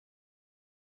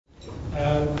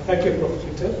Thank you, Prof.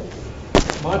 Peter.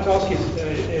 My task is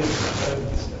a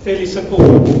fairly simple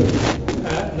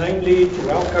one, namely to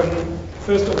welcome,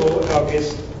 first of all, our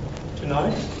guest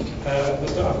tonight,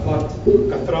 Mr. Ahmad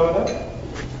Kathrada.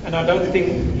 And I don't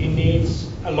think he needs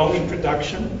a long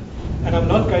introduction. And I'm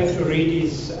not going to read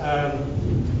his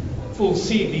full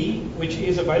CV, which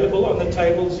is available on the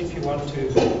tables if you want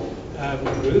to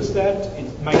peruse that.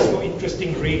 It makes for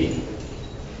interesting reading.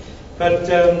 But,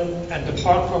 and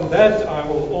apart from that, I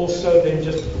will also then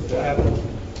just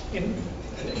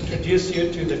introduce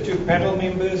you to the two panel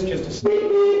members, just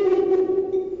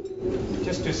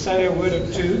to say a word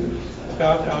or two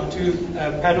about our two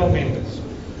panel members.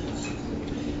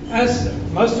 As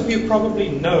most of you probably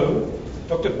know,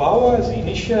 Dr. Bawa has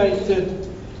initiated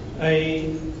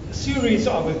a series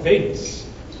of events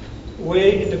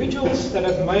where individuals that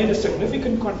have made a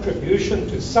significant contribution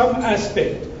to some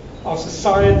aspect of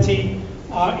society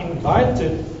are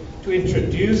invited to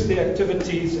introduce their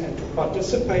activities and to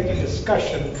participate in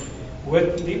discussion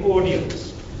with the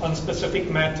audience on specific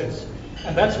matters.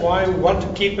 And that's why we want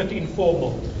to keep it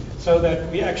informal, so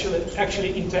that we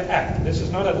actually interact. This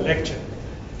is not a lecture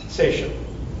session.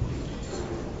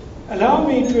 Allow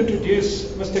me to introduce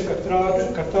Mr.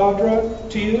 Kathrada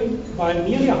to you by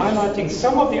merely highlighting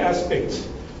some of the aspects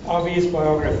of his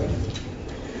biography,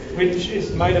 which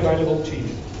is made available to you.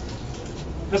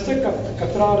 Mr.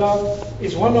 Kathrada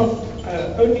is one of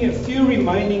only a few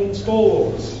remaining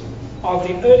stalwarts of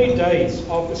the early days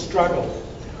of the struggle,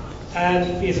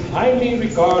 and is highly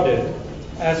regarded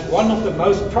as one of the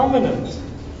most prominent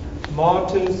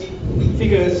martyrs,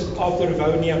 figures of the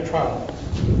Rivonia trial.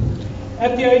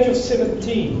 At the age of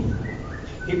 17,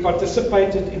 he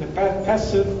participated in a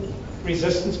passive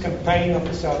resistance campaign of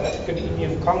the South African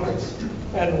Indian Congress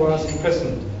and was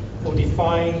imprisoned for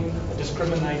defying a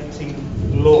discriminating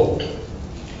law.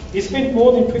 He spent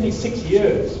more than 26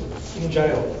 years in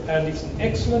jail and is an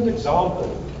excellent example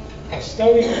of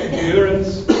stoic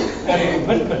endurance and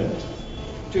commitment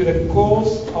to the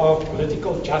cause of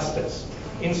political justice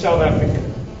in South Africa.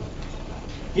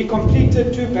 He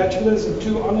completed 2 bachelor's and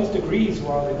 2 honors degrees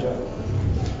while in jail.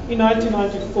 In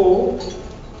 1994,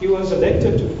 he was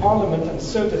elected to Parliament and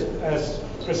served as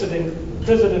President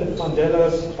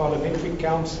Mandela's Parliamentary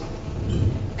Council.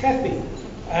 Kathy,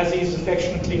 as he is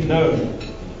affectionately known,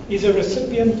 is a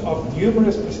recipient of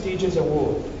numerous prestigious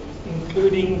awards,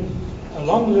 including a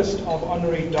long list of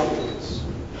honorary doctorates.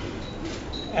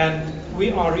 And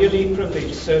we are really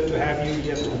privileged, sir, to have you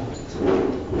here tonight.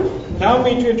 Allow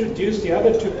me to introduce the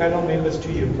other 2 panel members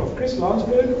to you. Prof. Chris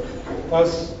Landsberg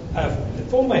was the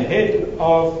former head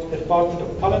of the Department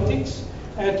of Politics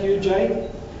at UJ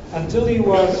until he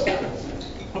was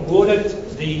awarded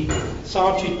the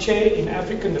SACHI Chair in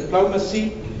African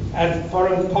Diplomacy and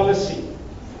Foreign Policy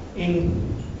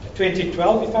in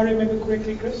 2012, if I remember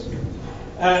correctly, Chris.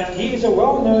 He is a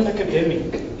well-known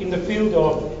academic in the field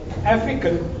of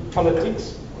African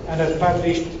politics and has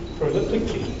published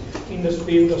prolifically in this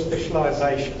field of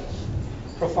specialization.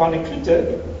 Prof. Arne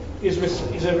Klute is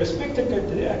a respected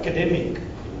academic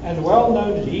and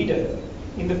well-known leader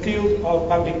in the field of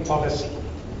public policy.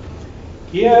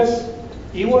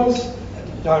 He was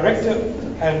Director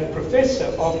and Professor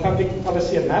of Public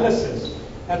Policy Analysis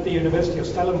at the University of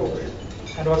Stellenbosch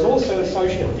and was also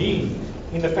Associate Dean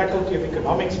in the Faculty of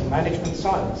Economics and Management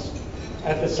Science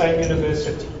at the same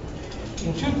university.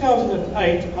 In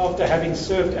 2008, after having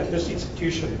served at this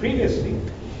institution previously,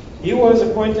 he was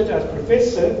appointed as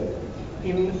Professor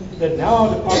in the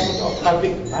now Department of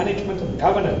Public Management and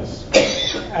Governance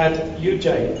at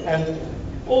UJ, and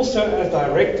also as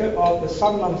Director of the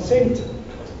Sanlam Center,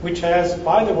 which has,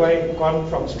 by the way, gone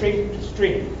from strength to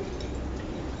strength.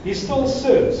 He still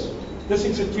serves this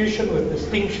institution with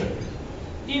distinction,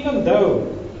 even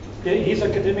though his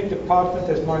academic department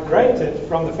has migrated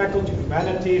from the Faculty of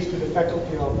Humanities to the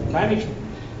Faculty of Management,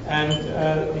 and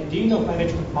the Dean of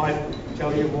Management might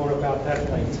tell you more about that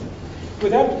later.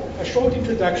 With that, a short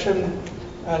introduction,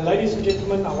 ladies and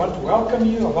gentlemen, I want to welcome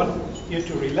you. I want you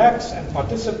to relax and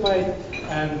participate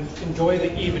and enjoy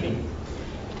the evening.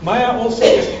 May I also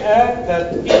just add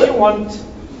that if you want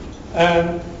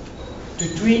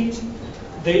to tweet,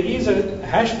 there is a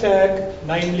hashtag,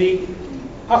 namely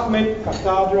Ahmed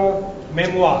Kathrada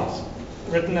Memoirs,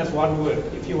 written as one word,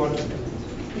 if you want to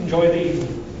enjoy the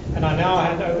evening. And I now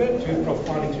hand over to Prof.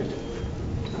 Arne Klute.